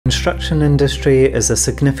Construction industry is a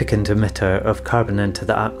significant emitter of carbon into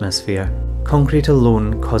the atmosphere. Concrete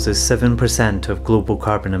alone causes 7% of global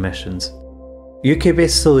carbon emissions.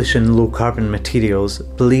 UK-based solution Low Carbon Materials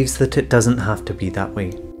believes that it doesn't have to be that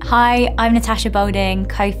way. Hi, I'm Natasha Boulding,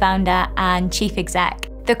 co-founder and chief exec.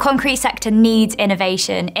 The concrete sector needs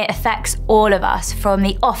innovation. It affects all of us, from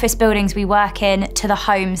the office buildings we work in to the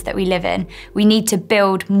homes that we live in. We need to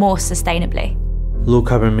build more sustainably. Low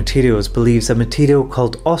Carbon Materials believes a material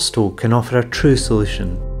called OSTO can offer a true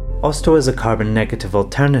solution. OSTO is a carbon negative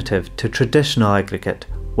alternative to traditional aggregate,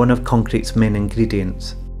 one of concrete's main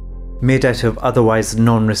ingredients. Made out of otherwise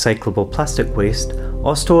non-recyclable plastic waste,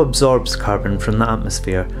 OSTO absorbs carbon from the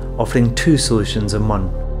atmosphere, offering two solutions in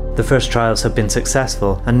one. The first trials have been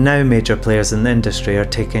successful, and now major players in the industry are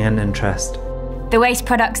taking an interest. The waste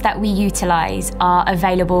products that we utilise are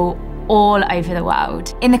available all over the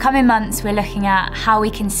world. In the coming months, we're looking at how we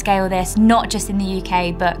can scale this, not just in the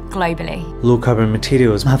UK, but globally. Low Carbon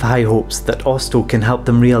Materials have high hopes that OSTO can help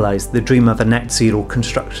them realise the dream of a net zero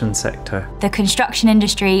construction sector. The construction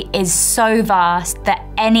industry is so vast that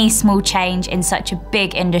any small change in such a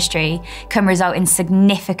big industry can result in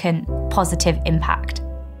significant positive impact.